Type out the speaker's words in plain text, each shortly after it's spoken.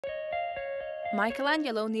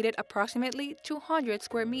Michelangelo needed approximately 200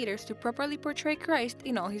 square meters to properly portray Christ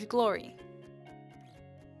in all his glory.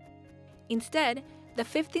 Instead, the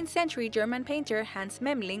 15th century German painter Hans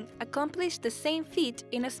Memling accomplished the same feat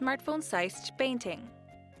in a smartphone-sized painting.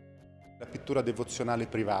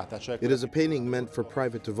 It is a painting meant for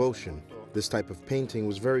private devotion. This type of painting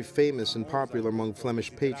was very famous and popular among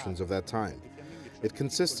Flemish patrons of that time. It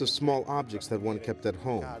consists of small objects that one kept at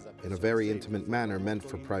home, in a very intimate manner meant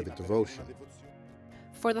for private devotion.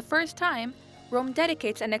 For the first time, Rome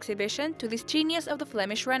dedicates an exhibition to this genius of the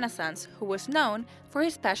Flemish Renaissance, who was known for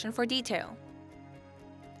his passion for detail.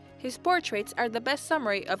 His portraits are the best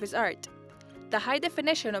summary of his art. The high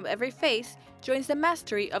definition of every face joins the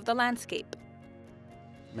mastery of the landscape.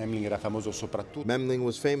 Memling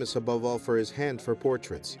was famous above all for his hand for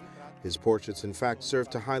portraits. His portraits, in fact,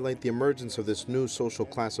 served to highlight the emergence of this new social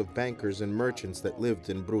class of bankers and merchants that lived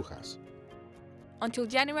in Brujas. Until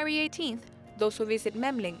January 18th, those who visit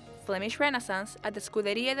Memling, Flemish Renaissance, at the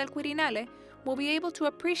Scuderia del Quirinale will be able to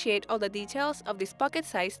appreciate all the details of these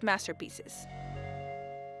pocket-sized masterpieces.